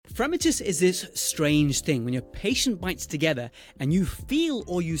Fremitus is this strange thing when your patient bites together and you feel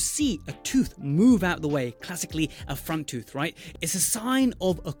or you see a tooth move out the way, classically a front tooth, right? It's a sign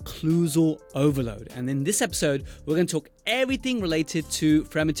of occlusal overload. And in this episode, we're going to talk everything related to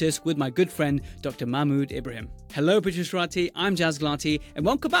Fremitus with my good friend, Dr. Mahmood Ibrahim. Hello, Protruserati. I'm Jaz Gulati, and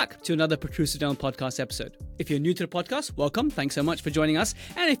welcome back to another Protrusive Dental Podcast episode. If you're new to the podcast, welcome. Thanks so much for joining us.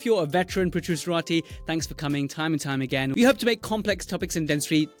 And if you're a veteran Protruserati, thanks for coming time and time again. We hope to make complex topics in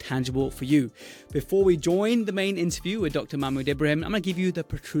dentistry tangible for you. Before we join the main interview with Dr. Mahmood Ibrahim, I'm going to give you the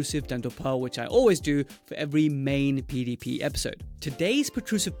Protrusive Dental Pearl, which I always do for every main PDP episode. Today's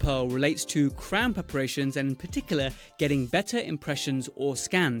Protrusive Pearl relates to crown preparations and in particular, getting better impressions or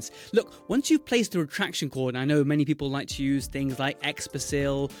scans. Look, once you've placed the retraction cord, I know many people like to use things like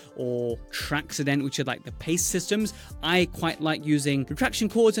Expasil or Traxident, which are like the paste systems. I quite like using retraction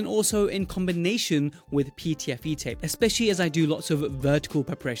cords and also in combination with PTFE tape, especially as I do lots of vertical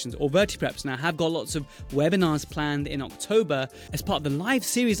preparations or vertipreps. Now, I have got lots of webinars planned in October as part of the live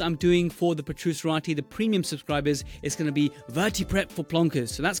series I'm doing for the Protruserati, the premium subscribers. It's going to be VertiPrep for plonkers,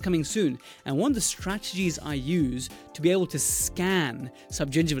 so that's coming soon. And one of the strategies I use to be able to scan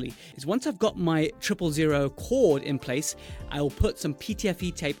subgingivally is once I've got my 000 cord in place, I will put some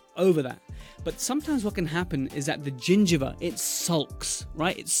PTFE tape over that. But sometimes what can happen is that the gingiva, it sulks,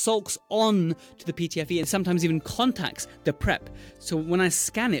 right? It sulks on to the PTFE and sometimes even contacts the prep. So when I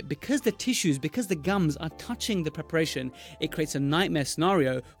scan it, because the tissues, because the gums are touching the preparation, it creates a nightmare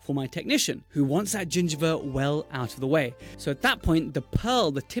scenario for my technician who wants that gingiva well out of the way. So at that point, the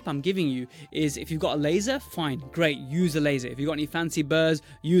pearl, the tip I'm giving you is if you've got a laser, fine, great, use a laser. If you've got any fancy burrs,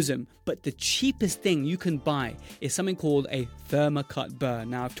 use them. But the cheapest thing you can buy is something called a thermocut burr.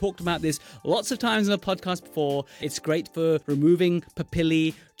 Now, I've talked about this lots of times in the podcast before. It's great for removing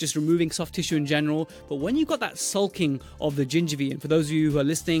papillae, just removing soft tissue in general. But when you've got that sulking of the gingiva, and for those of you who are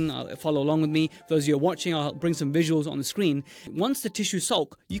listening, follow along with me. For those of you who are watching, I'll bring some visuals on the screen. Once the tissue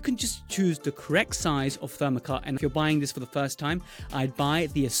sulk, you can just choose the correct size of thermocut. And if you're buying this for the first time, I'd buy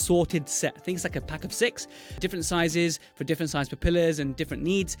the assorted set. I think it's like a pack of 6, different sizes for different size papillas and different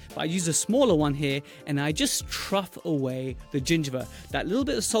needs. But I use a smaller one here, and I just trough away the gingiva, that little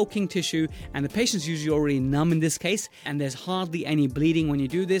bit of sulking tissue, and the patient's usually already numb in this case, and there's hardly any bleeding when you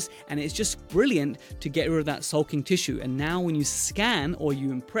do this, and it's just brilliant to get rid of that sulking tissue. And now when you scan or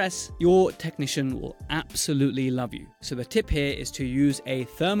you impress, your technician will absolutely love you. So the tip here is to use a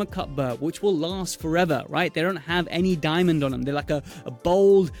thermocut burr, which will last forever, right? They don't have any diamond on them. They're like a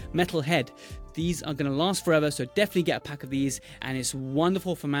bold metal head. These are going to last forever, so definitely get a pack of these, and it's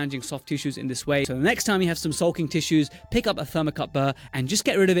wonderful for managing soft tissues in this way. So the next time you have some sulking tissues, pick up a thermocut burr and just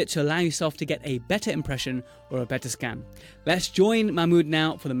get rid of it to allow yourself to get a better impression or a better scan. Let's join Mahmood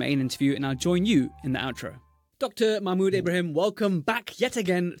now for the main interview, and I'll join you in the outro. Dr. Mahmood Ibrahim, welcome back yet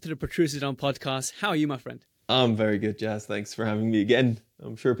again to the Protrusive Dental Podcast. How are you, my friend? I'm very good, Jazz. Thanks for having me again.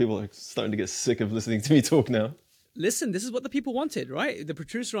 I'm sure people are starting to get sick of listening to me talk now. Listen, this is what the people wanted, right? The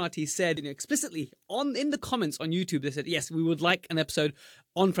Protruserati said explicitly in the comments on YouTube, they said, yes, we would like an episode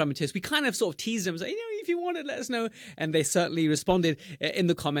on Fremitus. We kind of sort of teased them, saying, if you want it, let us know. And they certainly responded in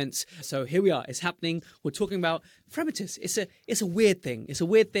the comments. So here we are. It's happening. We're talking about Fremitus. It's a weird thing. It's a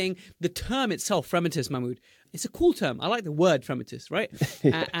weird thing. The term itself, Fremitus, Mahmood, it's a cool term. I like the word Fremitus, right?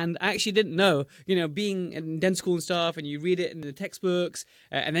 Yeah. And I actually didn't know, being in dental school and stuff, and you read it in the textbooks,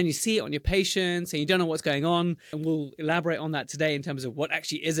 and then you see it on your patients, and you don't know what's going on. And we'll elaborate on that today in terms of what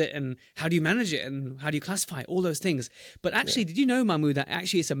actually is it, and how do you manage it, and how do you classify it, all those things. But actually, Did you know, Mahmood, that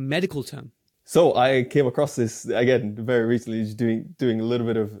actually it's a medical term? So I came across this, again, very recently, just doing a little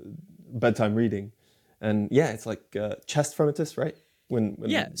bit of bedtime reading. And yeah, it's like chest Fremitus, right?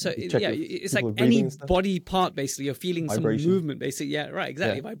 It's like any body part, basically. You're feeling some movement, basically. Yeah, right,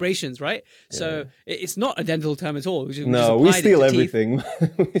 exactly. Yeah. Vibrations, right? So it's not a dental term at all. No, we steal everything.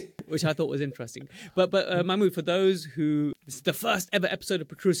 Which I thought was interesting. But Mahmood, for those who, this is the first ever episode of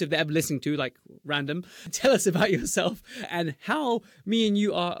Protrusive they're ever listening to, like random, tell us about yourself and how me and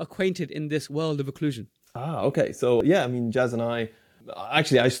you are acquainted in this world of occlusion. Okay. So, Jazz and I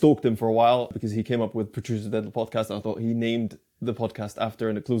stalked him for a while because he came up with Protrusive Dental Podcast. I thought he named the podcast after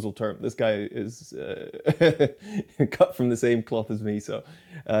an occlusal term. This guy is cut from the same cloth as me. So,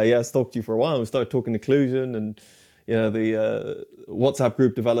 I stalked you for a while. We started talking occlusion, and the WhatsApp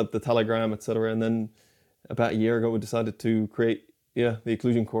group developed the Telegram, etc. And then about a year ago, we decided to create the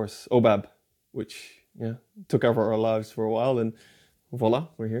occlusion course, OBAB, which took over our lives for a while, and voila,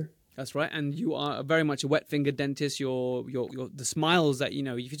 we're here. That's right, and you are very much a wet finger dentist. You're the smiles that if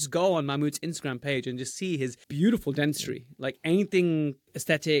you just go on Mahmood's Instagram page and just see his beautiful dentistry, like anything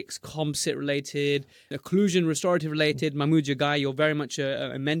aesthetics, composite related, occlusion, restorative related. Mahmood, your guy, you're very much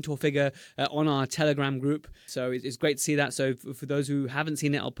a mentor figure on our Telegram group. So it's great to see that. So for those who haven't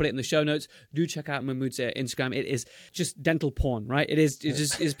seen it, I'll put it in the show notes. Do check out Mahmood's Instagram. It is just dental porn, right?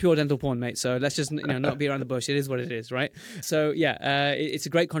 It's pure dental porn, mate. So let's just not be around the bush. It is what it is, right? So yeah, it's a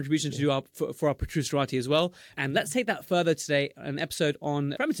great contribution to do for our protruserati as well. And let's take that further today, an episode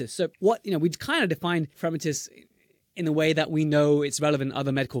on Fremitus. So we kind of defined Fremitus in a way that we know it's relevant in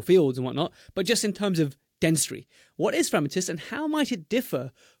other medical fields and whatnot, but just in terms of dentistry. What is Fremitus and how might it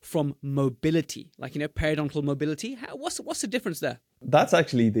differ from mobility? Like, periodontal mobility? What's the difference there? That's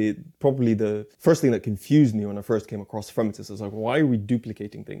actually probably the first thing that confused me when I first came across Fremitus. I was like, why are we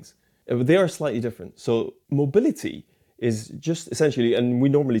duplicating things? They are slightly different. So mobility is just essentially, and we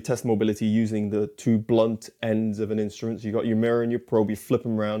normally test mobility using the two blunt ends of an instrument. So you got your mirror and your probe, you flip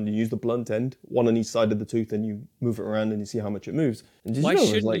them around, you use the blunt end, one on each side of the tooth, and you move it around and you see how much it moves. And why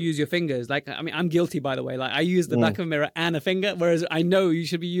shouldn't you use your fingers? I'm guilty, by the way. I use the back of a mirror and a finger, whereas I know you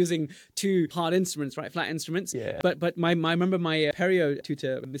should be using two hard instruments, right? Flat instruments. Yeah. But I remember my perio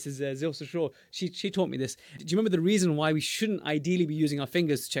tutor, Mrs. Zilsa Shaw, she taught me this. Do you remember the reason why we shouldn't ideally be using our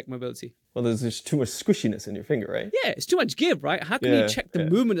fingers to check mobility? Well, there's just too much squishiness in your finger, right? Yeah, it's too much give, right? How can you check the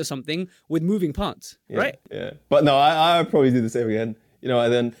movement of something with moving parts, right? Yeah. But no, I probably do the same again.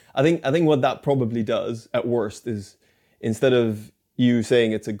 And then I think what that probably does at worst is instead of you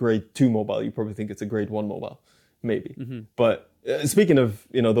saying it's a grade 2 mobile, you probably think it's a grade 1 mobile, maybe. Mm-hmm. But speaking of,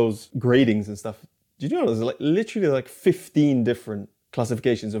 those gradings and stuff, did you know there's literally 15 different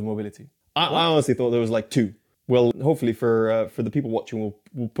classifications of mobility? I honestly thought there was 2. Well, hopefully for the people watching,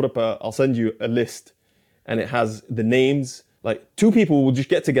 we'll put up I'll send you a list and it has the names. 2 people will just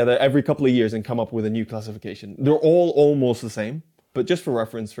get together every couple of years and come up with a new classification. They're all almost the same, but just for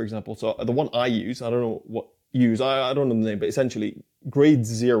reference, for example, so the one I use, I don't know what you use, I don't know the name, but essentially grade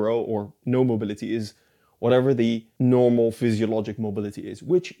 0 or no mobility is whatever the normal physiologic mobility is,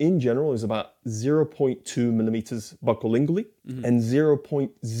 which in general is about 0.2 millimeters buccolingually and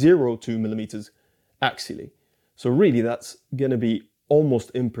 0.02 millimeters axially. So really, that's going to be almost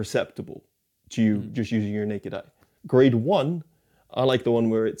imperceptible to you just using your naked eye. Grade 1, I like the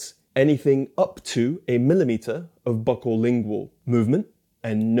one where it's anything up to a millimeter of buccolingual movement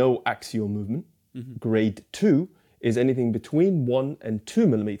and no axial movement. Mm-hmm. Grade 2 is anything between 1 and 2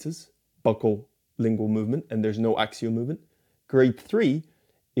 millimeters buccolingual movement and there's no axial movement. Grade 3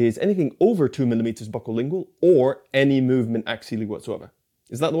 is anything over 2 millimeters buccolingual or any movement axially whatsoever.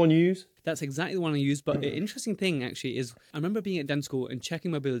 Is that the one you use? That's exactly the one I use. But the interesting thing actually is I remember being at dental school and checking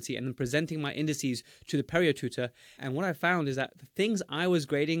mobility and then presenting my indices to the perio tutor. And what I found is that the things I was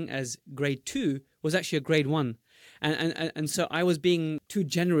grading as grade 2 was actually a grade 1. And so I was being too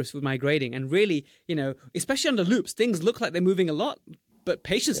generous with my grading. And really, especially under loops, things look like they're moving a lot. But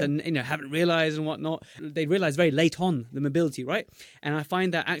patients haven't realized and whatnot. They realize very late on the mobility, right? And I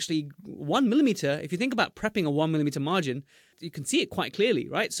find that actually 1 millimeter, if you think about prepping a 1 millimeter margin, you can see it quite clearly,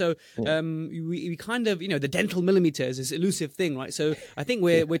 right? So we kind of, the dental millimeter is this elusive thing, right? So I think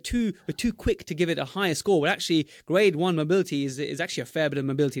we're too quick to give it a higher score. But actually, grade 1 mobility is actually a fair bit of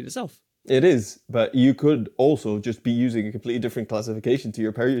mobility in itself. It is, but you could also just be using a completely different classification to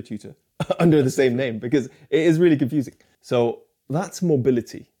your perio tutor under the same name because it is really confusing. So that's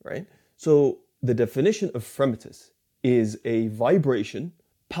mobility, right? So the definition of Fremitus is a vibration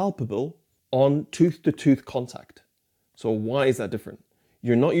palpable on tooth-to-tooth contact. So why is that different?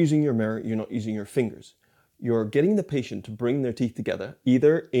 You're not using your mirror, you're not using your fingers. You're getting the patient to bring their teeth together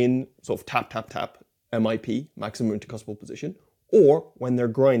either in sort of tap, tap, tap, MIP, maximum intercuspal position, or when they're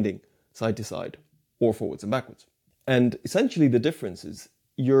grinding side to side or forwards and backwards. And essentially the difference is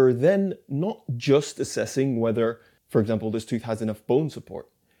you're then not just assessing whether, for example, this tooth has enough bone support.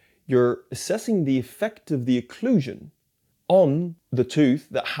 You're assessing the effect of the occlusion on the tooth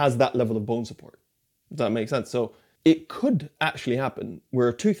that has that level of bone support. Does that make sense? So it could actually happen where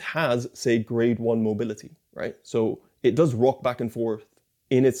a tooth has, say, grade 1 mobility, right? So it does rock back and forth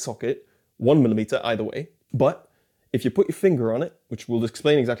in its socket, 1 millimeter either way. But if you put your finger on it, which we'll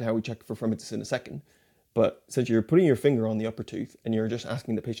explain exactly how we check for Fremitus in a second, but essentially you're putting your finger on the upper tooth and you're just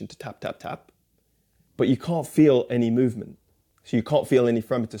asking the patient to tap, tap, tap, but you can't feel any movement. So you can't feel any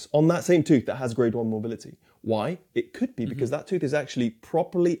Fremitus on that same tooth that has grade 1 mobility. Why? It could be because that tooth is actually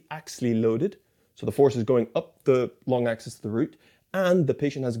properly axially loaded. So the force is going up the long axis of the root and the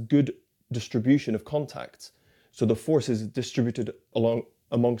patient has good distribution of contacts. So the force is distributed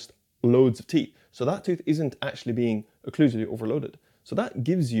amongst loads of teeth. So that tooth isn't actually being occlusally overloaded. So that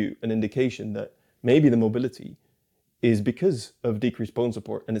gives you an indication that maybe the mobility is because of decreased bone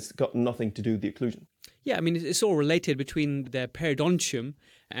support and it's got nothing to do with the occlusion. Yeah, I mean, it's all related between their periodontium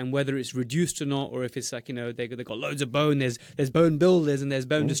and whether it's reduced or not, or if it's like, they've got loads of bone, there's bone builders and there's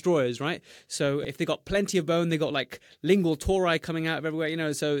bone destroyers, right? So if they got plenty of bone, they got like lingual tori coming out of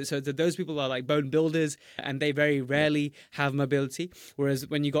everywhere, so those people are like bone builders and they very rarely have mobility. Whereas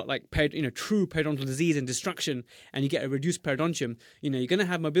when you got like, true periodontal disease and destruction and you get a reduced periodontium, you're going to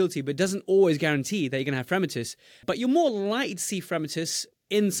have mobility, but it doesn't always guarantee that you're going to have fremitus. But you're more likely to see fremitus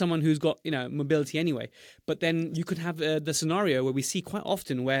in someone who's got, mobility anyway. But then you could have the scenario where we see quite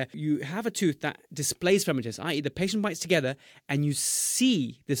often where you have a tooth that displays fremitus, i.e. the patient bites together and you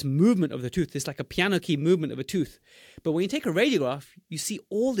see this movement of the tooth, this like a piano key movement of a tooth. But when you take a radiograph, you see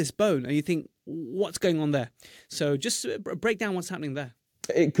all this bone and you think, what's going on there? So just break down what's happening there.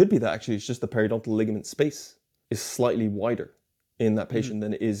 It could be that actually it's just the periodontal ligament space is slightly wider in that patient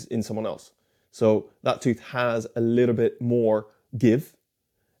than it is in someone else. So that tooth has a little bit more give.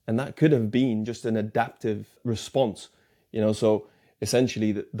 And that could have been just an adaptive response, so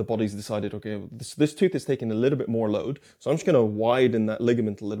essentially the body's decided, okay, this tooth is taking a little bit more load. So I'm just going to widen that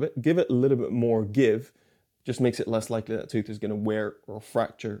ligament a little bit, give it a little bit more give, just makes it less likely that tooth is going to wear or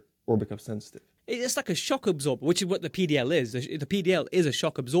fracture or become sensitive. It's like a shock absorber, which is what the PDL is. The PDL is a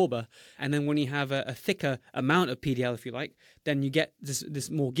shock absorber. And then when you have a thicker amount of PDL, if you like, then you get this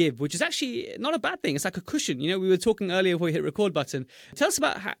more give, which is actually not a bad thing. It's like a cushion. We were talking earlier before we hit record button. Tell us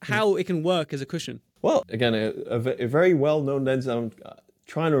about how it can work as a cushion. Well, again, a very well-known dentist, I'm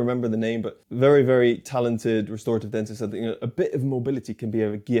trying to remember the name, but very, very talented restorative dentist said that a bit of mobility can be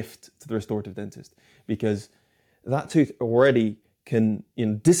a gift to the restorative dentist because that tooth already can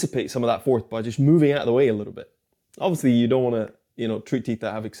dissipate some of that force by just moving out of the way a little bit. Obviously, you don't want to treat teeth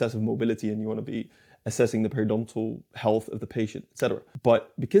that have excessive mobility, and you want to be assessing the periodontal health of the patient, etc.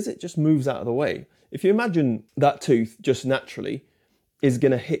 But because it just moves out of the way, if you imagine that tooth just naturally is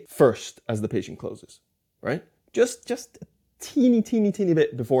going to hit first as the patient closes, right? Just a teeny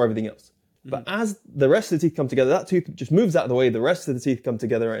bit before everything else. But as the rest of the teeth come together, that tooth just moves out of the way, the rest of the teeth come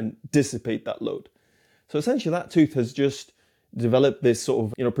together and dissipate that load. So essentially that tooth has just developed this sort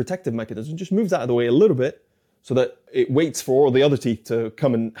of protective mechanism, just moves out of the way a little bit so that it waits for all the other teeth to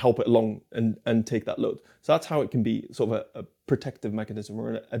come and help it along and take that load. So that's how it can be sort of a protective mechanism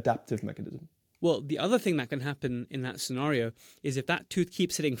or an adaptive mechanism. Well, the other thing that can happen in that scenario is if that tooth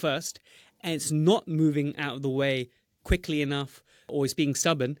keeps hitting first and it's not moving out of the way quickly enough or it's being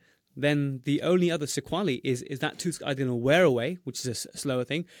stubborn, then the only other sequelae is that tooth either going to wear away, which is a slower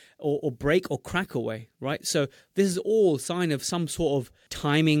thing, or break or crack away, right? So this is all sign of some sort of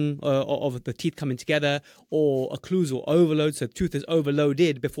timing of the teeth coming together or occlusal overload. So the tooth is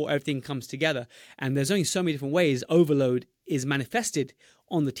overloaded before everything comes together. And there's only so many different ways overload is manifested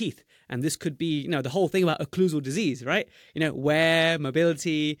on the teeth. And this could be, the whole thing about occlusal disease, right? Wear,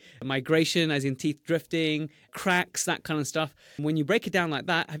 mobility, migration, as in teeth drifting, cracks, that kind of stuff. When you break it down like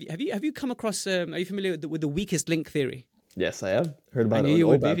that, have you come across? Are you familiar with the weakest link theory? Yes, I have heard about it. I knew you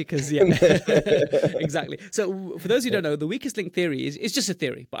would be because, yeah, exactly. So for those who don't know, the weakest link theory is just a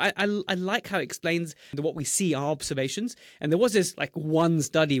theory, but I like how it explains what we see, our observations. And there was this like one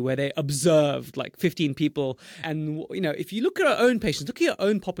study where they observed like 15 people. And, if you look at our own patients, look at your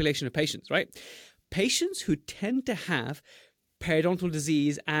own population of patients, right? Patients who tend to have periodontal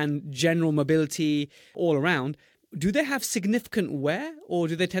disease and general mobility all around, do they have significant wear or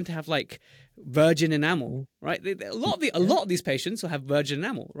do they tend to have like virgin enamel, right? A lot of these patients will have virgin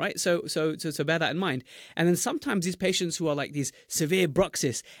enamel, right? So bear that in mind. And then sometimes these patients who are like these severe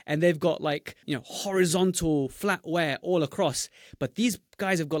bruxis and they've got like, horizontal flat wear all across, but these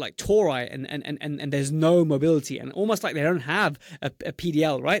guys have got like tori and there's no mobility and almost like they don't have a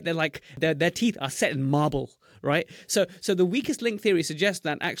PDL, right? They're like, their teeth are set in marble, right? So the weakest link theory suggests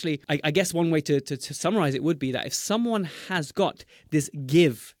that actually, I guess one way to summarize it would be that if someone has got this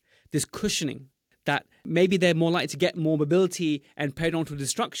give, this cushioning, that maybe they're more likely to get more mobility and periodontal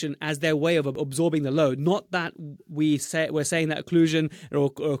destruction as their way of absorbing the load. Not that we're saying that occlusion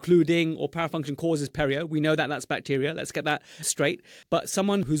or occluding or parafunction causes perio. We know that that's bacteria. Let's get that straight. But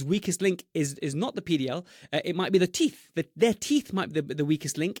someone whose weakest link is not the PDL, it might be the teeth. Their teeth might be the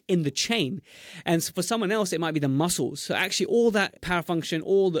weakest link in the chain. And so for someone else, it might be the muscles. So actually all that parafunction,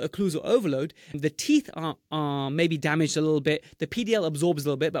 all the occlusal overload, the teeth are maybe damaged a little bit. The PDL absorbs a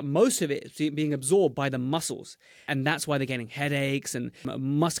little bit, but most of it is being absorbed by the muscles, and that's why they're getting headaches and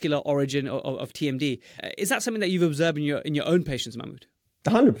muscular origin of TMD. Is that something that you've observed in your own patients, Mahmood?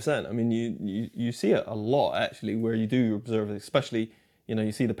 100%. I mean, you see it a lot actually, where you do observe it, especially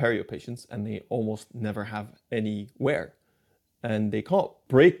you see the perio patients, and they almost never have any wear, and they can't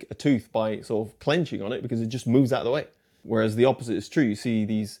break a tooth by sort of clenching on it because it just moves out of the way. Whereas the opposite is true. You see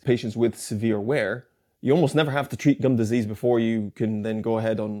these patients with severe wear, you almost never have to treat gum disease before you can then go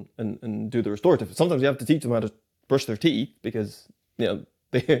ahead on and do the restorative. Sometimes you have to teach them how to brush their teeth because,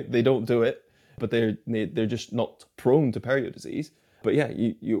 they don't do it, but they're just not prone to perio disease. But yeah,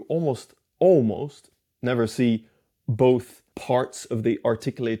 you almost never see both parts of the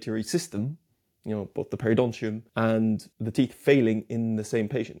articulatory system, both the periodontium and the teeth failing in the same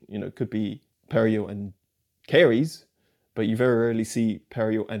patient. It could be perio and caries, but you very rarely see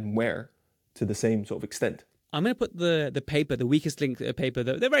perio and wear to the same sort of extent. I'm going to put the paper, the weakest link paper.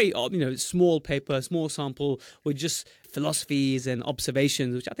 They're very, small paper, small sample with just philosophies and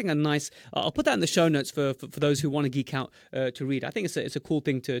observations, which I think are nice. I'll put that in the show notes for those who want to geek out to read. I think it's a cool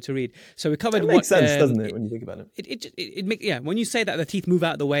thing to read. So we covered. It makes sense, doesn't it, when you think about it? It makes, yeah. When you say that the teeth move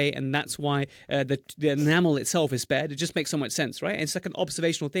out of the way, and that's why the enamel itself is spared, it just makes so much sense, right? And it's like an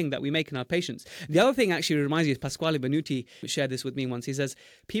observational thing that we make in our patients. The other thing actually reminds me is Pasquale Benuti shared this with me once. He says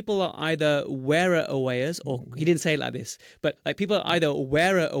people are either wearer awayers, or he didn't say it like this, but like people are either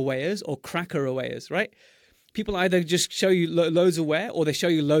wearer awayers or cracker awayers, right? People either just show you loads of wear or they show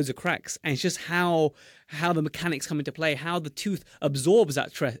you loads of cracks. And it's just how the mechanics come into play, how the tooth absorbs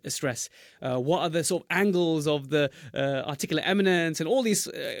that stress, what are the sort of angles of the articular eminence, and all these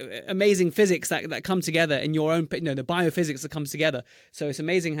amazing physics that come together in your own, the biophysics that comes together. So it's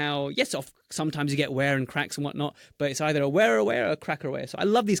amazing how, yes, sometimes you get wear and cracks and whatnot, but it's either a wear away or a cracker away. So I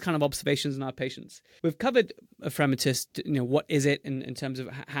love these kind of observations in our patients. We've covered a Fremitus, what is it in terms of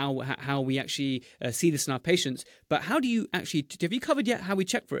how we actually see this in our patients, but how do you actually, have you covered yet how we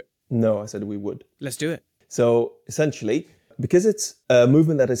check for it? No, I said we would. Let's do it. So essentially, because it's a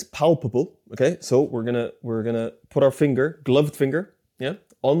movement that is palpable, okay, so we're gonna put our gloved finger,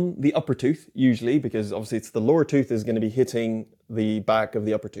 on the upper tooth, usually, because obviously it's the lower tooth is going to be hitting the back of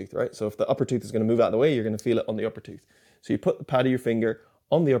the upper tooth, right? So if the upper tooth is going to move out of the way, you're going to feel it on the upper tooth. So you put the pad of your finger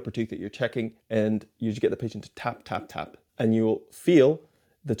on the upper tooth that you're checking, and you just get the patient to tap, tap, tap, and you'll feel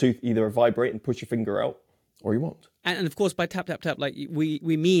the tooth either vibrate and push your finger out, or you won't. And of course, by tap, tap, tap, like we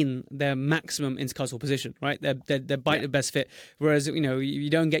mean their maximum intercostal position, right? Their bite of best fit. Whereas, you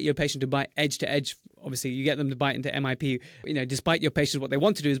don't get your patient to bite edge to edge. Obviously, you get them to bite into MIP. Despite your patients, what they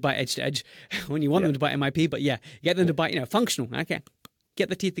want to do is bite edge to edge when you want them to bite MIP. But yeah, get them to bite, functional. Okay. Get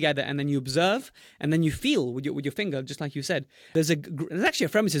the teeth together, and then you observe, and then you feel with your finger, just like you said. There's actually a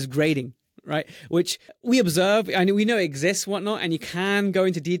Fremitus grading, right? Which we observe, and we know it exists, whatnot, and you can go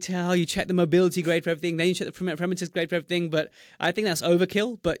into detail. You check the mobility grade for everything, then you check the Fremitus grade for everything. But I think that's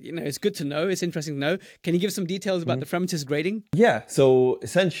overkill. But it's good to know. It's interesting to know. Can you give some details about the Fremitus grading? Yeah. So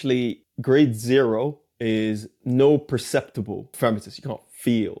essentially, grade 0 is no perceptible Fremitus. You can't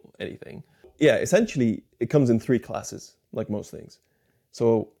feel anything. Yeah. Essentially, it comes in 3 classes, like most things.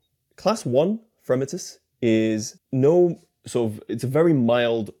 So class 1 Fremitus is it's a very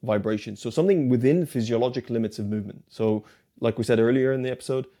mild vibration. So something within physiologic limits of movement. So like we said earlier in the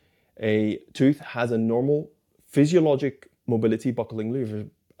episode, a tooth has a normal physiologic mobility buckling loop of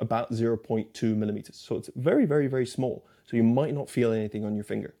about 0.2 millimeters. So it's very, very, very small. So you might not feel anything on your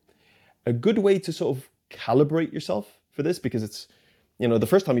finger. A good way to sort of calibrate yourself for this, because it's, the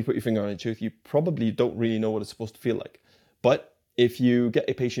first time you put your finger on a tooth, you probably don't really know what it's supposed to feel like. But if you get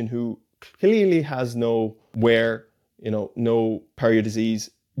a patient who clearly has no wear, no perio disease,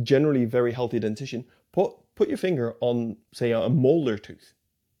 generally very healthy dentition, put your finger on, say, a molar tooth,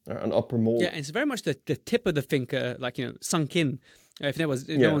 or an upper molar. Yeah, it's very much the tip of the finger, sunk in, if no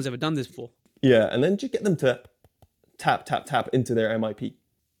one's ever done this before. Yeah, and then just get them to tap, tap, tap into their MIP.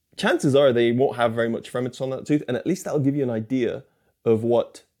 Chances are they won't have very much Fremitus on that tooth, and at least that'll give you an idea of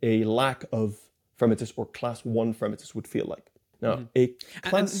what a lack of Fremitus or class 1 Fremitus would feel like. Now,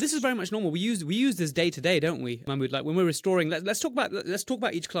 and this is very much normal. We use this day to day, don't we, Mahmoud? Like when we're restoring, let's talk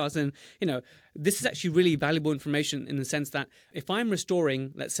about each class. And this is actually really valuable information in the sense that if I'm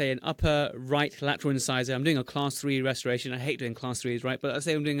restoring, let's say, an upper right lateral incisor, I'm doing a class 3 restoration. I hate doing class 3s, right? But let's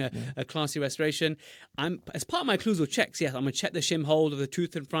say I'm doing a class 3 restoration. As part of my occlusal checks, yes, I'm gonna check the shim hold of the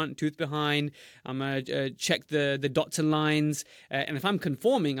tooth in front, tooth behind. I'm gonna check the dots and lines, and if I'm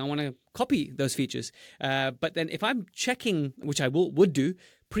conforming, I want to copy those features. But then if I'm checking, which I would do,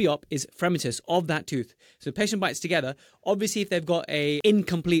 pre-op is Fremitus of that tooth. So the patient bites together. Obviously, if they've got a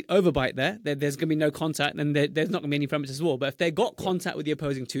incomplete overbite there's going to be no contact, and there's not going to be any Fremitus at all. But if they've got contact with the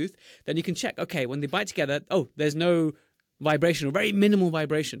opposing tooth, then you can check, okay, when they bite together, there's no vibration or very minimal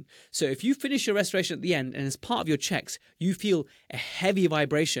vibration. So if you finish your restoration at the end, and as part of your checks, you feel a heavy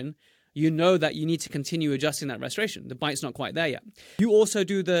vibration, you know that you need to continue adjusting that restoration. The bite's not quite there yet. You also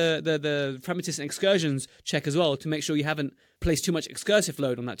do the Fremitus and excursions check as well to make sure you haven't placed too much excursive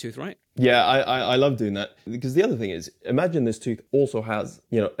load on that tooth, right? Yeah, I love doing that, because the other thing is, imagine this tooth also has,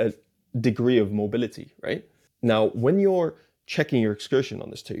 degree of mobility, right? Now, when you're checking your excursion on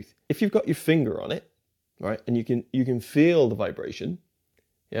this tooth, if you've got your finger on it, right, and you can feel the vibration,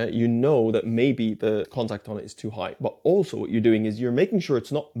 yeah, you know that maybe the contact on it is too high. But also what you're doing is you're making sure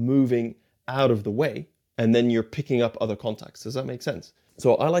it's not moving out of the way, and then you're picking up other contacts. Does that make sense?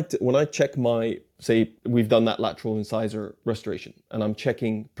 So I like to, when I check say we've done that lateral incisor restoration, and I'm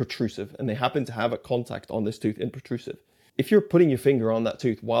checking protrusive, and they happen to have a contact on this tooth in protrusive. If you're putting your finger on that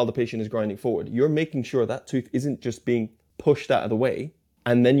tooth while the patient is grinding forward, you're making sure that tooth isn't just being pushed out of the way,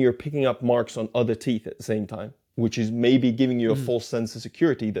 and then you're picking up marks on other teeth at the same time, which is maybe giving you a false sense of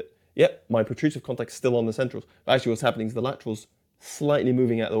security that, yep, my protrusive contact's still on the centrals. But actually what's happening is the lateral's slightly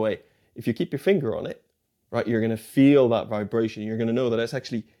moving out of the way. If you keep your finger on it, right, you're going to feel that vibration. You're going to know that it's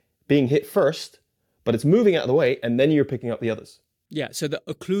actually being hit first, but it's moving out of the way, and then you're picking up the others. Yeah, so the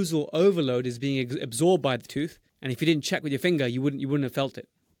occlusal overload is being absorbed by the tooth, and if you didn't check with your finger, you wouldn't have felt it.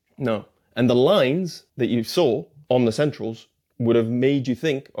 No. And the lines that you saw on the centrals would have made you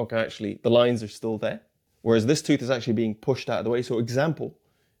think, okay, actually, the lines are still there. Whereas this tooth is actually being pushed out of the way. So example,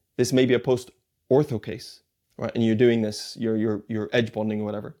 this may be a post-ortho case, right? And you're doing this, you're edge bonding or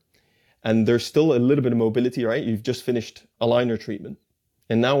whatever. And there's still a little bit of mobility, right? You've just finished aligner treatment.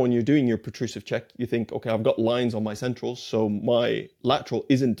 And now when you're doing your protrusive check, you think, okay, I've got lines on my centrals, so my lateral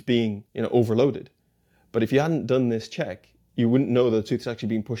isn't being, overloaded. But if you hadn't done this check, you wouldn't know that the tooth is actually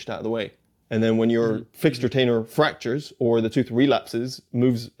being pushed out of the way. And then when your fixed retainer fractures or the tooth relapses,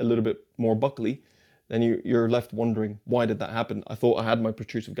 moves a little bit more buccally, then you're left wondering, why did that happen? I thought I had my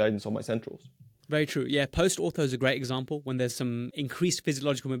protrusive guidance on my centrals. Very true. Yeah, post-ortho is a great example when there's some increased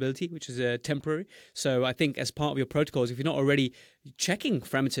physiological mobility, which is temporary. So I think as part of your protocols, if you're not already checking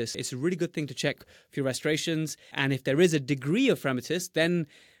Fremitus, it's a really good thing to check for your restorations. And if there is a degree of Fremitus, then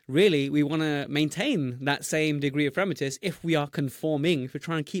really we want to maintain that same degree of Fremitus. If we are conforming, if we're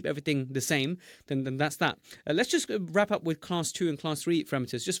trying to keep everything the same, then that's that. Let's just wrap up with class 2 and class 3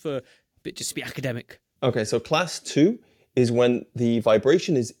 Fremitus, just to be academic. Okay, so class 2 is when the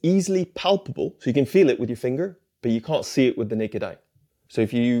vibration is easily palpable, so you can feel it with your finger, but you can't see it with the naked eye. So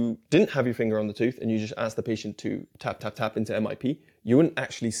if you didn't have your finger on the tooth and you just asked the patient to tap, tap, tap into MIP, you wouldn't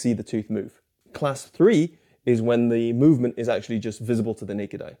actually see the tooth move. Class 3 is when the movement is actually just visible to the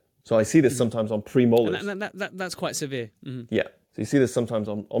naked eye. So I see this sometimes on premolars. And that's quite severe. Mm-hmm. Yeah, so you see this sometimes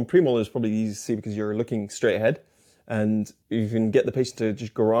on premolars, probably easy to see because you're looking straight ahead. And you can get the patient to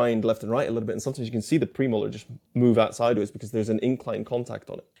just grind left and right a little bit. And sometimes you can see the premolar just move out sideways because there's an incline contact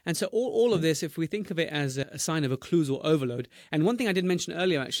on it. And so all of this, if we think of it as a sign of occlusal overload, and one thing I did mention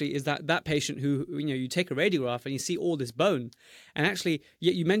earlier actually is that patient who, you take a radiograph and you see all this bone, and actually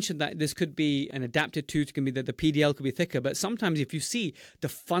you mentioned that this could be an adapted tooth, it can be that the PDL could be thicker, but sometimes if you see the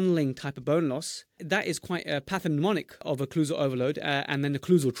funneling type of bone loss, that is quite a pathognomonic of occlusal overload, and then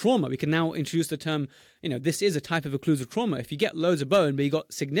occlusal trauma. We can now introduce the term, this is a type of occlusal trauma. If you get loads of bone, but you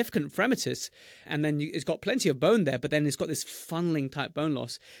got significant Fremitus, and then it's got plenty of bone there, but then it's got this funneling type bone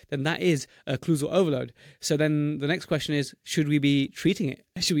loss, then that is occlusal overload. So then the next question is, should we be treating it?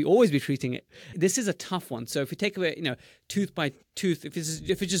 Should we always be treating it? This is a tough one. So if you take away, tooth by tooth, if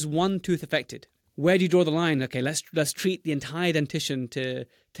it's just one tooth affected, where do you draw the line? Okay, let's treat the entire dentition to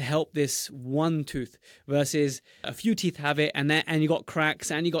help this one tooth versus a few teeth have it, and you got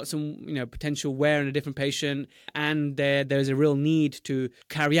cracks, and you got some potential wear in a different patient, and there's a real need to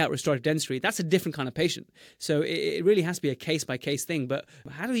carry out restorative dentistry. That's a different kind of patient. So it really has to be a case by case thing. But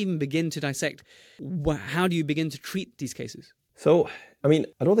how do we even begin to dissect? How do you begin to treat these cases? So I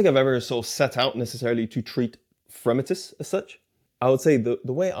don't think I've ever set out necessarily to treat Fremitus as such. I would say the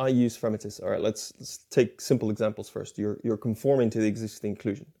way I use Fremitus, all right, let's take simple examples first. You're conforming to the existing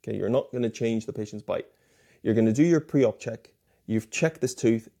occlusion. Okay, you're not going to change the patient's bite. You're going to do your pre-op check. You've checked this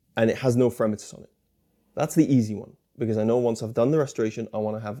tooth and it has no Fremitus on it. That's the easy one because I know once I've done the restoration, I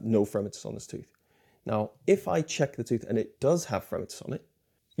want to have no Fremitus on this tooth. Now, if I check the tooth and it does have Fremitus on it,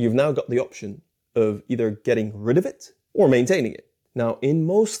 you've now got the option of either getting rid of it or maintaining it. Now, in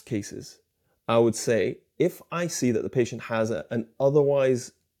most cases, I would say if I see that the patient has an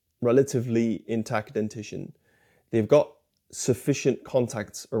otherwise relatively intact dentition, they've got sufficient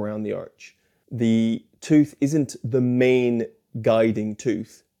contacts around the arch, the tooth isn't the main guiding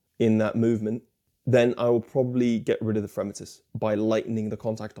tooth in that movement, then I will probably get rid of the Fremitus by lightening the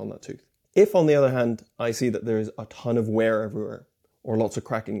contact on that tooth. If, on the other hand, I see that there is a ton of wear everywhere, or lots of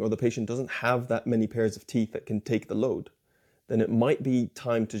cracking, or the patient doesn't have that many pairs of teeth that can take the load, then it might be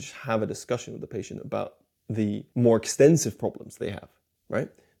time to just have a discussion with the patient about the more extensive problems they have, right?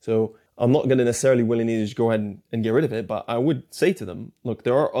 So I'm not going to necessarily willingly just go ahead and get rid of it, but I would say to them, look,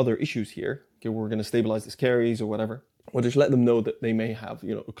 there are other issues here. Okay, we're going to stabilize this caries or whatever. or just let them know that they may have,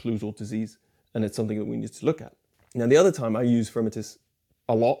 occlusal disease, and it's something that we need to look at. Now, the other time I use Fremitus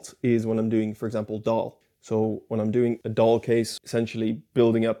a lot is when I'm doing, for example, DAL. So when I'm doing a DAL case, essentially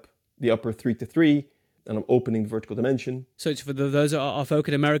building up the upper 3 to 3, and I'm opening the vertical dimension. So it's for those are folk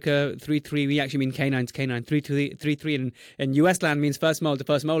in America, 3-3, we actually mean canine to canine, 3-3, and US land means first molar to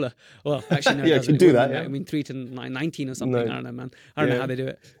first molar. Well, actually, no, yeah, you can do that. I mean 3 to 19 or something. No. I don't know, man. I don't know how they do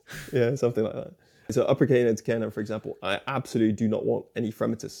it. Yeah, something like that. So upper canine to canine, for example, I absolutely do not want any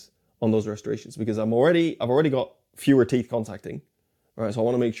Fremitus on those restorations because I've already got fewer teeth contacting. All right, so I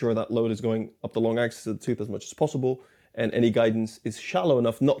want to make sure that load is going up the long axis of the tooth as much as possible, and any guidance is shallow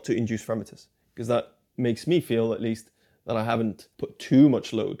enough not to induce Fremitus, because that makes me feel, at least, that I haven't put too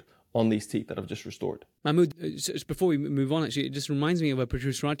much load on these teeth that I've just restored. Mahmoud, just before we move on, actually, it just reminds me of a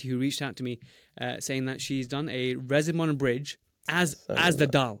producer who reached out to me saying that she's done a resin bond bridge as the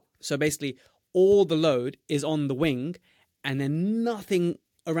DAL. So basically, all the load is on the wing, and then nothing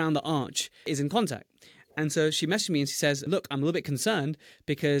around the arch is in contact. And so she messaged me and she says, look, I'm a little bit concerned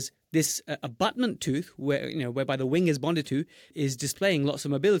because this abutment tooth, whereby the wing is bonded to, is displaying lots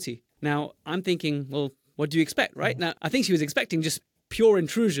of mobility. Now, I'm thinking, well, what do you expect, right? Now, I think she was expecting just pure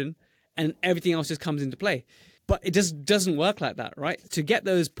intrusion and everything else just comes into play. But it just doesn't work like that, right? To get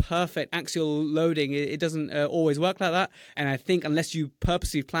those perfect axial loading, it doesn't always work like that. And I think unless you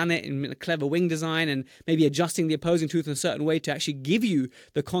purposely plan it in a clever wing design and maybe adjusting the opposing tooth in a certain way to actually give you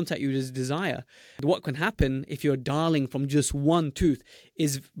the contact you desire, what can happen if you're dialing from just one tooth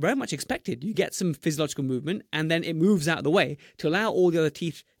is very much expected. You get some physiological movement and then it moves out of the way to allow all the other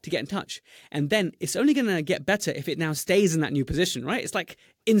teeth to get in touch. And then it's only going to get better if it now stays in that new position, right? It's like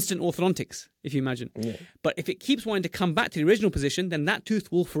instant orthodontics, if you imagine. Yeah. But if it keeps wanting to come back to the original position, then that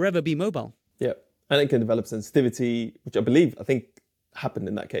tooth will forever be mobile. Yeah. And it can develop sensitivity, which I think happened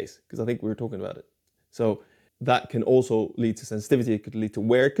in that case, because I think we were talking about it. So that can also lead to sensitivity. It could lead to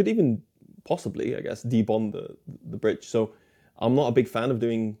wear. It could even possibly, I guess, debond the bridge. So I'm not a big fan of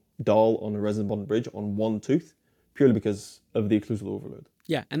doing DAL on a resin bond bridge on one tooth, purely because of the occlusal overload.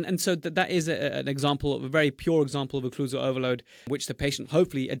 Yeah, and so that is an example, a very pure example of occlusal overload, which the patient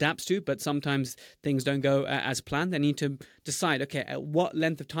hopefully adapts to, but sometimes things don't go as planned. They need to decide, okay, at what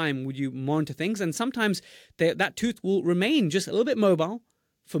length of time would you monitor things? And sometimes that tooth will remain just a little bit mobile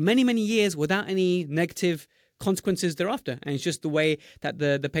for many, many years without any negative consequences thereafter. And it's just the way that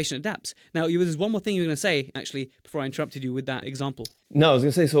the patient adapts. Now, there's one more thing you were going to say, actually, before I interrupted you with that example. No, I was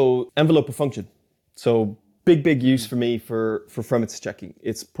going to say, so envelope of function. So big use for me for Fremitus checking.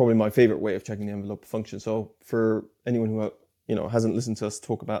 It's probably my favorite way of checking the envelope of function. So for anyone who hasn't listened to us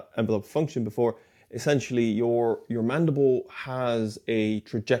talk about envelope of function before, essentially your mandible has a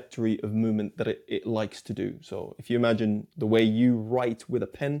trajectory of movement that it likes to do. So if you imagine the way you write with a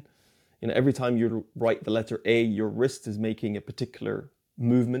pen, every time you write the letter A, your wrist is making a particular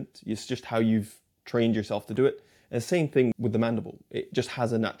movement. It's just how you've trained yourself to do it. And the same thing with the mandible. It just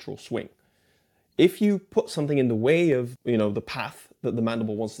has a natural swing. If you put something in the way of, the path that the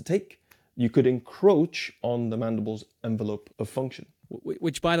mandible wants to take, you could encroach on the mandible's envelope of function.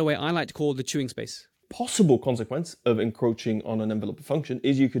 Which, by the way, I like to call the chewing space. Possible consequence of encroaching on an envelope of function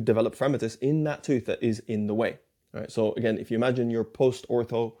is you could develop Fremitus in that tooth that is in the way. All right. So again, if you imagine your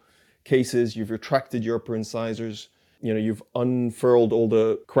post-ortho cases, you've retracted your upper incisors, you've unfurled all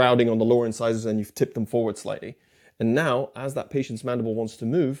the crowding on the lower incisors and you've tipped them forward slightly. And now, as that patient's mandible wants to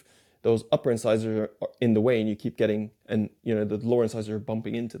move, those upper incisors are in the way and you keep getting, and the lower incisors are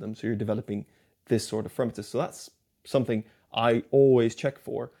bumping into them. So you're developing this sort of Fremitus. So that's something I always check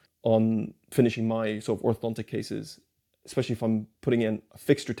for on finishing my sort of orthodontic cases, especially if I'm putting in a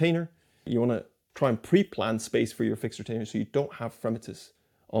fixed retainer. You want to try and pre-plan space for your fixed retainer so you don't have Fremitus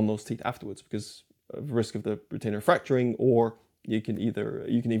on those teeth afterwards because of risk of the retainer fracturing, or you can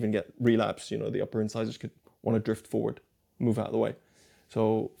even get relapse. The upper incisors could want to drift forward, move out of the way.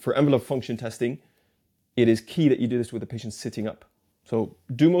 So for envelope function testing, it is key that you do this with the patient sitting up. So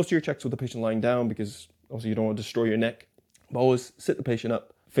do most of your checks with the patient lying down because obviously you don't want to destroy your neck. But always sit the patient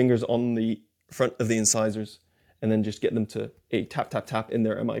up, fingers on the front of the incisors, and then just get them to tap in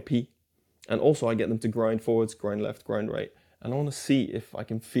their MIP. And also I get them to grind forwards, grind left, grind right. And I want to see if I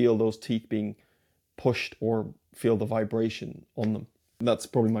can feel those teeth being pushed or feel the vibration on them. That's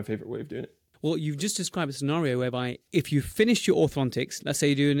probably my favorite way of doing it. Well, you've just described a scenario whereby if you finish your orthodontics, let's say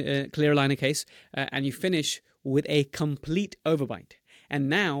you're doing a clear aligner case, and you finish with a complete overbite, and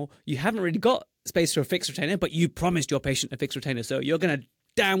now you haven't really got space for a fixed retainer, but you promised your patient a fixed retainer, so you're going to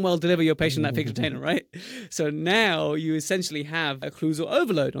damn well deliver your patient that fixed retainer, right? So now you essentially have occlusal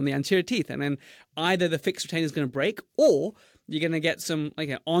overload on the anterior teeth, and then either the fixed retainer is going to break, or you're going to get some like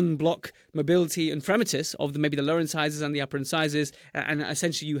an on-block mobility and fremitus of maybe the lower incisors and the upper incisors, and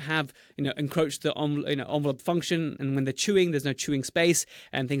essentially you have encroached the envelope function, and when they're chewing, there's no chewing space,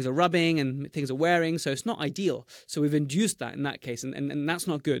 and things are rubbing and things are wearing, so it's not ideal. So we've induced that in that case, and that's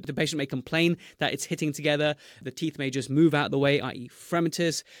not good. The patient may complain that it's hitting together, the teeth may just move out of the way, i.e.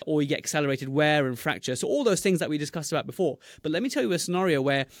 fremitus, or you get accelerated wear and fracture. So all those things that we discussed about before. But let me tell you a scenario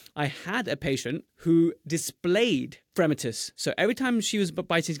where I had a patient who displayed fremitus. So every time she was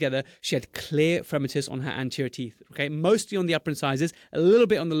biting together, she had clear fremitus on her anterior teeth, okay? Mostly on the upper incisors, a little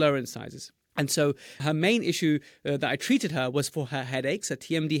bit on the lower incisors. And so her main issue that I treated her was for her headaches, her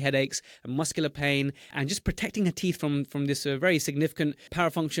TMD headaches, and muscular pain, and just protecting her teeth from this very significant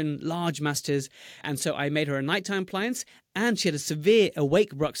parafunction, large masses. And so I made her a nighttime appliance, and she had a severe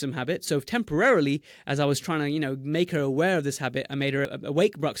awake bruxism habit. So temporarily, as I was trying to, make her aware of this habit, I made her a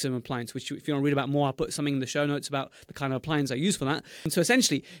awake bruxism appliance, which if you want to read about more, I'll put something in the show notes about the kind of appliance I use for that. And so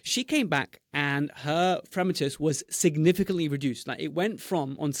essentially, she came back and her fremitus was significantly reduced. Like it went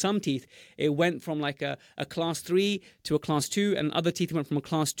from, on some teeth, it went from like a class 3 to a class 2, and other teeth went from a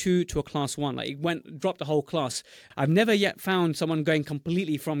class 2 to a class 1. Like it dropped the whole class. I've never yet found someone going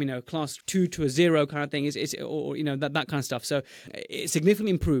completely from, class 2 to a 0 kind of thing, that kind of stuff. So it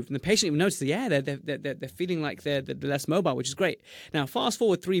significantly improved, and the patient even noticed that they're feeling like they're less mobile, which is great. Now fast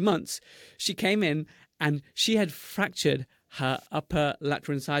forward 3 months, she came in and she had fractured her upper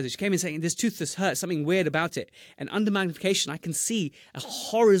lateral incisor. She came in saying, this tooth just hurts, something weird about it. And under magnification, I can see a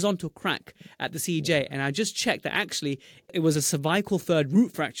horizontal crack at the CEJ. And I just checked that actually it was a cervical third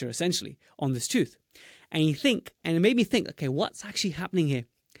root fracture, essentially, on this tooth. And it made me think, okay, what's actually happening here?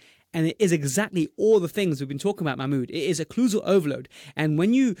 And it is exactly all the things we've been talking about, Mahmoud. It is occlusal overload. And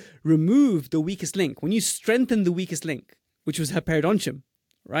when you remove the weakest link, when you strengthen the weakest link, which was her periodontium,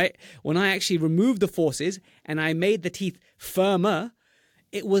 right? When I actually removed the forces and I made the teeth firmer,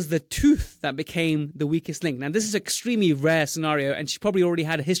 it was the tooth that became the weakest link. Now, this is an extremely rare scenario, and she probably already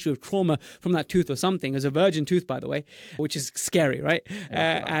had a history of trauma from that tooth or something. It was a virgin tooth, by the way, which is scary, right?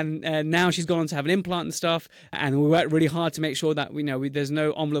 And now she's gone on to have an implant and stuff, and we worked really hard to make sure that there's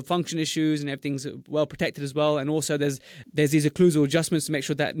no envelope function issues and everything's well protected as well. And also there's these occlusal adjustments to make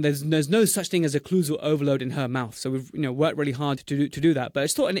sure that there's no such thing as occlusal overload in her mouth. So we've worked really hard to do that. But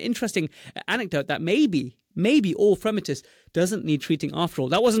it's thought an interesting anecdote that maybe all fremitus doesn't need treating after all.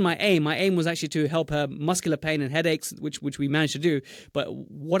 That wasn't my aim. My aim was actually to help her muscular pain and headaches, which we managed to do. But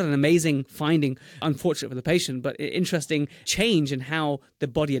what an amazing finding, unfortunate for the patient, but interesting change in how the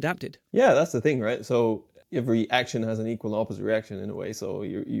body adapted. Yeah, that's the thing, right? So every action has an equal and opposite reaction in a way. So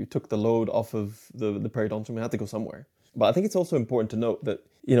you took the load off of the periodontium, it had to go somewhere. But I think it's also important to note that,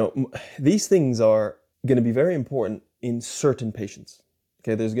 these things are going to be very important in certain patients.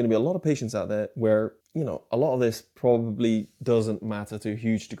 Okay, there's going to be a lot of patients out there where, a lot of this probably doesn't matter to a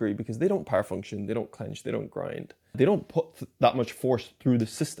huge degree because they don't parafunction, they don't clench, they don't grind. They don't put that much force through the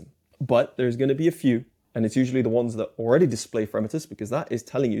system. But there's going to be a few, and it's usually the ones that already display fremitus because that is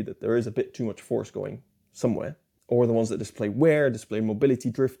telling you that there is a bit too much force going somewhere. Or the ones that display wear, display mobility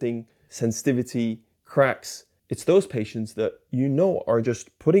drifting, sensitivity, cracks. It's those patients that are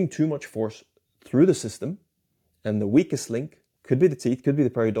just putting too much force through the system, and the weakest link could be the teeth, could be the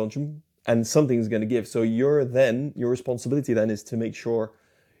periodontium, and something's going to give. So your responsibility then is to make sure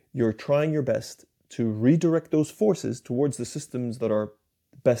you're trying your best to redirect those forces towards the systems that are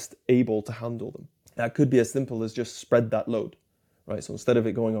best able to handle them. That could be as simple as just spread that load, right? So instead of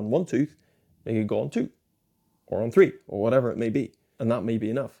it going on one tooth, make it go on 2 or on 3 or whatever it may be. And that may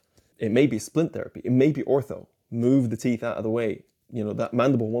be enough. It may be splint therapy. It may be ortho. Move the teeth out of the way. That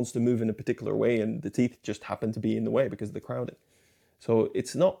mandible wants to move in a particular way and the teeth just happen to be in the way because of the crowding. So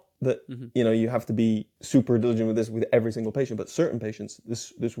it's not that, you have to be super diligent with this with every single patient, but certain patients,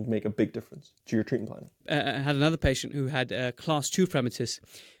 this would make a big difference to your treatment plan. I had another patient who had class 2 fremitus,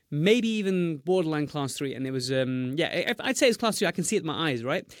 maybe even borderline class 3. And it was, I'd say it's class 2. I can see it with my eyes,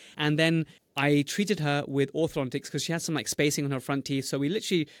 right? And then I treated her with orthodontics because she had some spacing on her front teeth. So we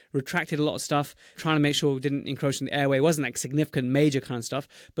literally retracted a lot of stuff, trying to make sure we didn't encroach in the airway. It wasn't significant, major kind of stuff,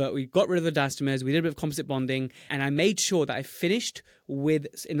 but we got rid of the diastomers. We did a bit of composite bonding, and I made sure that I finished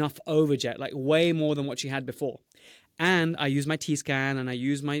with enough overjet, way more than what she had before. And I used my T-scan and I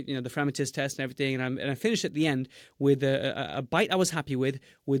used my, the Fremitus test and everything. And I finished at the end with a bite I was happy with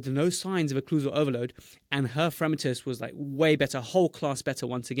no signs of occlusal overload. And her Fremitus was way better, whole class better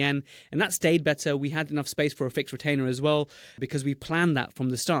once again. And that stayed better. We had enough space for a fixed retainer as well because we planned that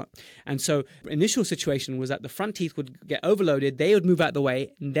from the start. And so initial situation was that the front teeth would get overloaded. They would move out of the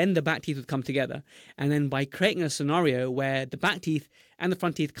way. And then the back teeth would come together. And then by creating a scenario where the back teeth and the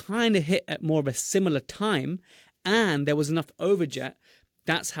front teeth kind of hit at more of a similar time, and there was enough overjet.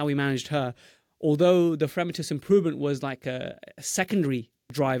 That's how we managed her. Although the Fremitus improvement was like a secondary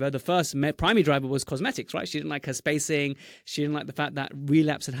driver, the first primary driver was cosmetics, right? She didn't like her spacing. She didn't like the fact that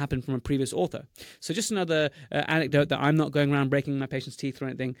relapse had happened from a previous ortho. So just another anecdote that I'm not going around breaking my patient's teeth or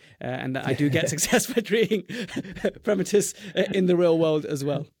anything, and that I do get success by treating Fremitus in the real world as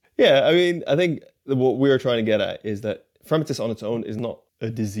well. Yeah, I mean, I think what we're trying to get at is that Fremitus on its own is not a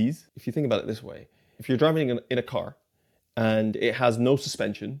disease. If you think about it this way, if you're driving in a car and it has no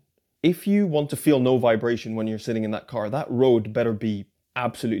suspension, if you want to feel no vibration when you're sitting in that car, that road better be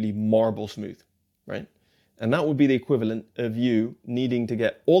absolutely marble smooth, right? And that would be the equivalent of you needing to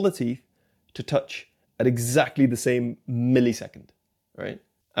get all the teeth to touch at exactly the same millisecond, right?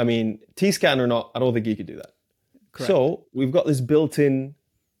 I mean, T-scan or not, I don't think you could do that. Correct. So we've got this built-in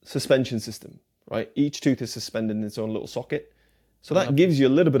suspension system, right? Each tooth is suspended in its own little socket. So that gives you a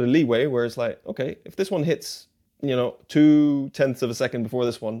little bit of leeway where it's like, okay, if this one hits, 0.2 of a second before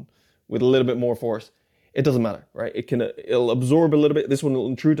this one with a little bit more force, it doesn't matter, right? It'll absorb a little bit. This one will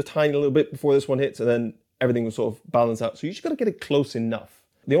intrude a tiny little bit before this one hits, and then everything will sort of balance out. So you just got to get it close enough.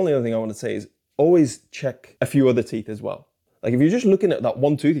 The only other thing I want to say is always check a few other teeth as well. Like if you're just looking at that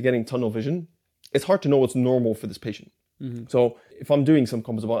one tooth, you're getting tunnel vision, it's hard to know what's normal for this patient. Mm-hmm. So if I'm doing some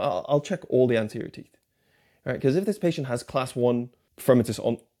composite, I'll check all the anterior teeth, right? Because if this patient has class 1 Fremitus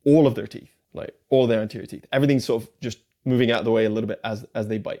on all of their teeth, like all their anterior teeth, everything's sort of just moving out of the way a little bit as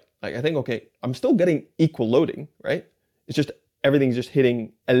they bite. Like I think, okay, I'm still getting equal loading, right? It's just everything's just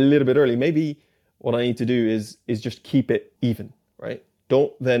hitting a little bit early. Maybe what I need to do is just keep it even, right?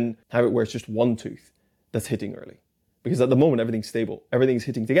 Don't then have it where it's just one tooth that's hitting early. Because at the moment, everything's stable. Everything's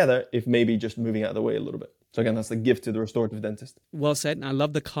hitting together, if maybe just moving out of the way a little bit. So again, that's the gift to the restorative dentist. Well said. And I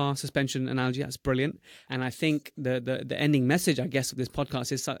love the car suspension analogy. That's brilliant. And I think the ending message, I guess, of this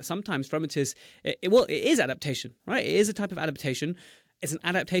podcast is sometimes Fremitus, it is adaptation, right? It is a type of adaptation. It's an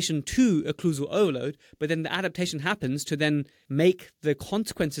adaptation to occlusal overload, but then the adaptation happens to then make the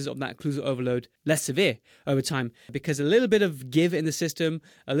consequences of that occlusal overload less severe over time. Because a little bit of give in the system,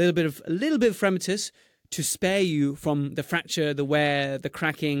 a little bit of Fremitus to spare you from the fracture, the wear, the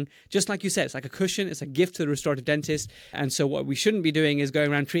cracking. Just like you said, it's like a cushion. It's a gift to the restorative dentist. And so what we shouldn't be doing is going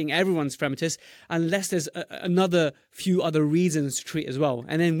around treating everyone's Fremitus unless there's another few other reasons to treat as well.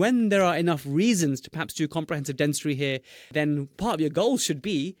 And then when there are enough reasons to perhaps do comprehensive dentistry here, then part of your goal should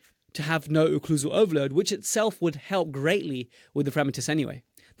be to have no occlusal overload, which itself would help greatly with the Fremitus anyway.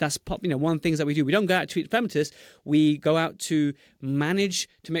 That's one of the things that we do. We don't go out to treat Fremitus. We go out to manage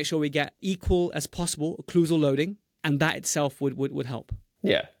to make sure we get equal as possible occlusal loading, and that itself would help.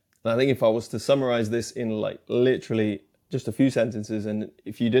 Yeah. And I think if I was to summarize this in like literally just a few sentences, and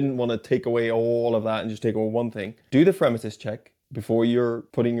if you didn't want to take away all of that and just take away one thing, do the Fremitus check before you're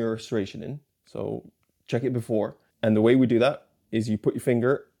putting your restoration in. So check it before. And the way we do that is you put your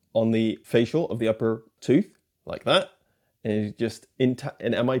finger on the facial of the upper tooth like that. And you just in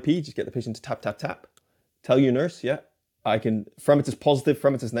MIP, just get the patient to tap, tap, tap. Tell your nurse, yeah, I can, Fremitus positive,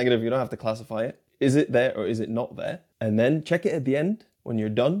 Fremitus negative, you don't have to classify it. Is it there or is it not there? And then check it at the end when you're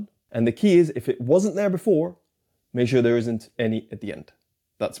done. And the key is, if it wasn't there before, make sure there isn't any at the end.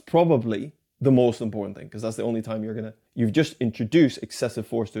 That's probably the most important thing, because that's the only time you've just introduced excessive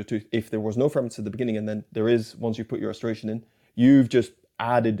force to a tooth. If there was no Fremitus at the beginning and then there is, once you put your restoration in, you've just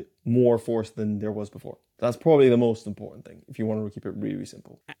added more force than there was before. That's probably the most important thing if you want to keep it really, really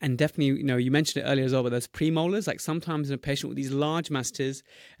simple. And definitely, you mentioned it earlier as well, but those premolars, like sometimes in a patient with these large masses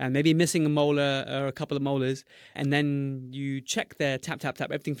and maybe missing a molar or a couple of molars, and then you check their tap, tap,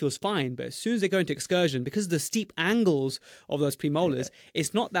 tap, everything feels fine. But as soon as they go into excursion, because of the steep angles of those premolars,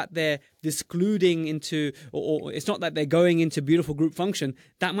 it's not that they're discluding into, or it's not that they're going into beautiful group function.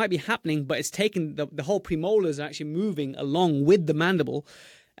 That might be happening, but it's taken, the whole premolars are actually moving along with the mandible.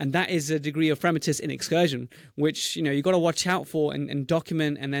 And that is a degree of Fremitus in excursion, which, you've got to watch out for and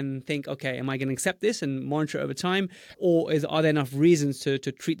document, and then think, okay, am I going to accept this and monitor it over time? Or are there enough reasons to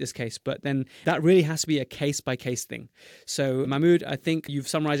treat this case? But then that really has to be a case-by-case thing. So, Mahmoud, I think you've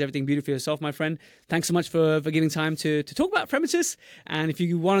summarized everything beautifully yourself, my friend. Thanks so much for giving time to talk about Fremitus. And if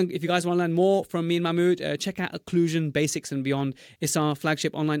you guys want to learn more from me and Mahmoud, check out Occlusion Basics and Beyond. It's our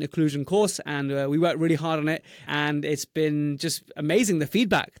flagship online occlusion course, and we work really hard on it. And it's been just amazing, the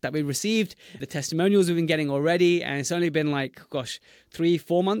feedback feedback that we've received, the testimonials we've been getting already, and it's only been like,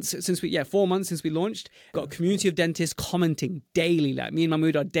 4 months since we launched. Got a community of dentists commenting daily. Like me and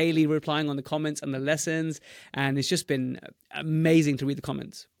Mahmood are daily replying on the comments and the lessons, and it's just been amazing to read the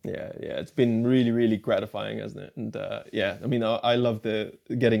comments. Yeah, it's been really, really gratifying, hasn't it? And I mean, I love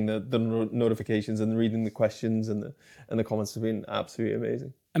getting the notifications and reading the questions and the comments have been absolutely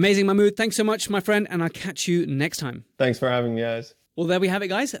amazing. Amazing, Mahmood. Thanks so much, my friend, and I'll catch you next time. Thanks for having me, guys. Well, there we have it,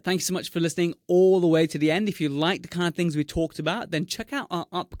 guys. Thank you so much for listening all the way to the end. If you like the kind of things we talked about, then check out our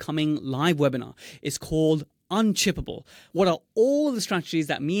upcoming live webinar. It's called Unchippable. What are all the strategies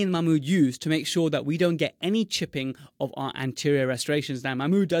that me and Mahmood use to make sure that we don't get any chipping of our anterior restorations? Now,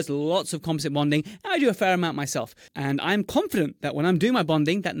 Mahmood does lots of composite bonding, and I do a fair amount myself. And I'm confident that when I'm doing my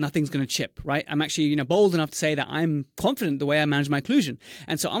bonding, that nothing's going to chip, right? I'm actually, bold enough to say that I'm confident the way I manage my occlusion.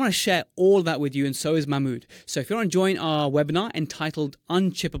 And so I'm going to share all of that with you, and so is Mahmood. So if you want to join our webinar entitled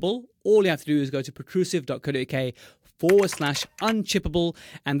Unchippable, all you have to do is go to protrusive.co.uk/unchippable,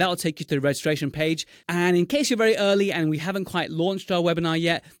 and that'll take you to the registration page. And in case you're very early and we haven't quite launched our webinar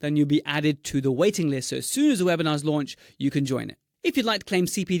yet, then you'll be added to the waiting list. So as soon as the webinar's launch, you can join it. If you'd like to claim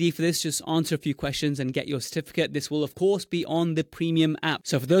CPD for this, just answer a few questions and get your certificate. This will, of course, be on the premium app.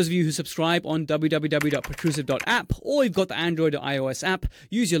 So for those of you who subscribe on www.protrusive.app, or you've got the Android or iOS app,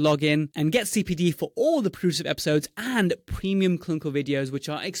 use your login and get CPD for all the Protrusive episodes and premium clinical videos, which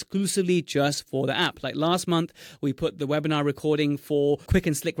are exclusively just for the app. Like last month, we put the webinar recording for Quick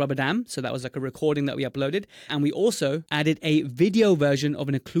and Slick Rubber Dam. So that was like a recording that we uploaded. And we also added a video version of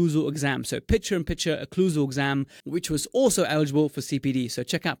an occlusal exam. So picture-in-picture occlusal exam, which was also eligible for CPD. So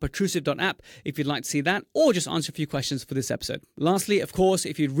check out protrusive.app if you'd like to see that, or just answer a few questions for this episode. Lastly, of course,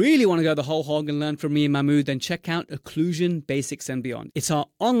 if you really want to go the whole hog and learn from me and Mahmood, then check out Occlusion Basics and Beyond. It's our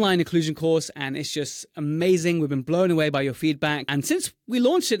online occlusion course, and it's just amazing. We've been blown away by your feedback. And since we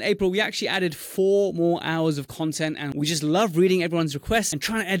launched in April, we actually added 4 more hours of content, and we just love reading everyone's requests and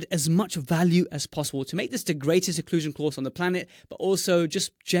trying to add as much value as possible to make this the greatest occlusion course on the planet, but also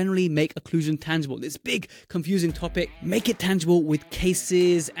just generally make occlusion tangible. This big, confusing topic, make it tangible with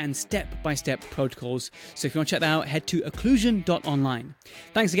cases and step-by-step protocols. So if you want to check that out, head to occlusion.online.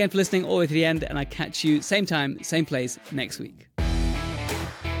 Thanks again for listening all the way to the end, and I catch you same time, same place next week.